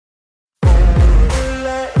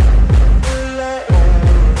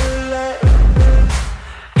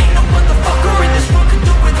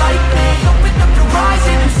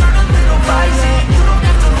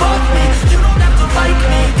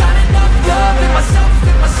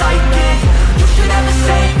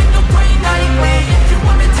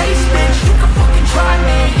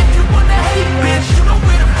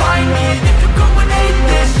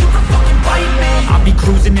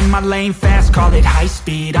call it high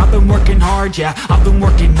speed. I've been working hard, yeah, I've been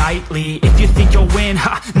working nightly. If you think you'll win,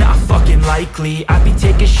 ha, not fucking likely. I be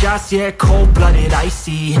taking shots, yeah, cold-blooded,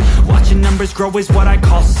 icy. Watching numbers grow is what I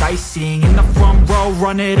call sightseeing. In the front row,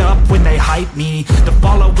 run it up when they hype me. The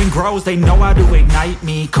following grows, they know how to ignite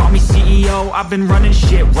me. Call me CEO, I've been running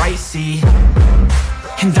shit right, see.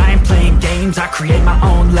 And I ain't playing games, I create my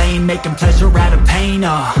own lane, making pleasure out of pain,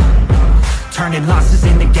 turning losses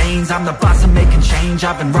into gains. I'm the boss, I'm making change.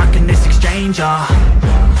 I've been rocking this exchange,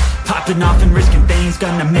 popping off and risking things.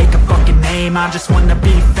 Gonna make a fucking name, I just wanna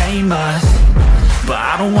be famous. But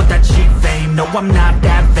I don't want that cheap fame, no, I'm not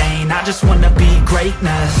that vain. I just wanna be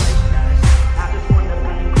greatness.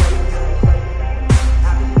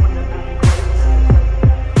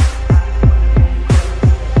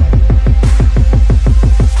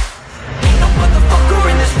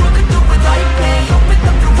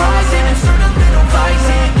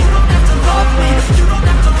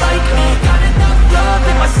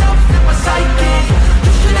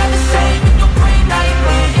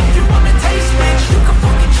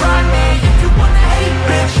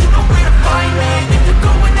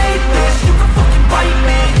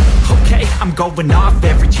 Going off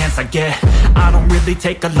every chance I get. I don't really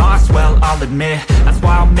take a loss, well, I'll admit. That's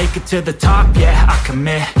why I'll make it to the top, yeah, I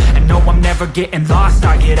commit. And no, I'm never getting lost,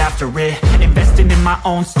 I get after it. Investing in my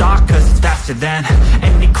own stock, cause it's faster than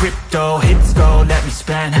any crypto hits go, let me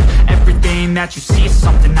spend. Everything that you see is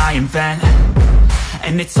something I invent.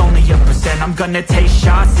 And it's only a percent. I'm gonna take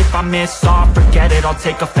shots. If I miss all, forget it. I'll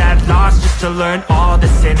take a fat loss just to learn all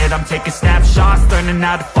that's in it. I'm taking snapshots, learning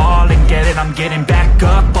how to fall and get it. I'm getting back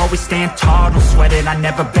up, always stand tall, don't sweat it. I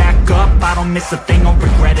never back up, I don't miss a thing, I'll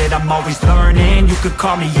regret it. I'm always learning, you could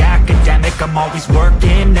call me academic. I'm always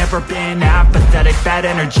working, never been apathetic. Bad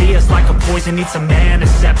energy is like a poison, needs some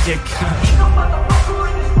antiseptic.